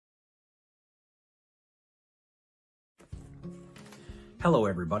Hello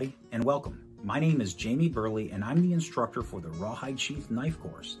everybody and welcome. My name is Jamie Burley and I'm the instructor for the Rawhide Sheath knife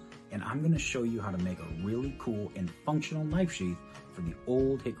course, and I'm going to show you how to make a really cool and functional knife sheath for the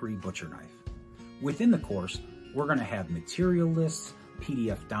Old Hickory Butcher knife. Within the course, we're going to have material lists,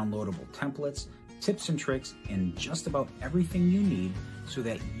 PDF downloadable templates, tips and tricks, and just about everything you need so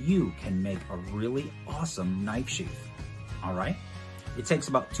that you can make a really awesome knife sheath. All right? It takes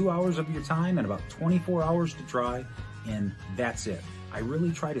about 2 hours of your time and about 24 hours to dry, and that's it. I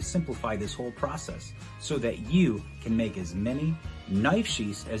really try to simplify this whole process so that you can make as many knife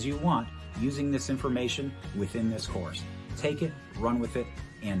sheaths as you want using this information within this course. Take it, run with it,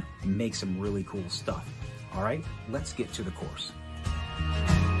 and make some really cool stuff. All right, let's get to the course.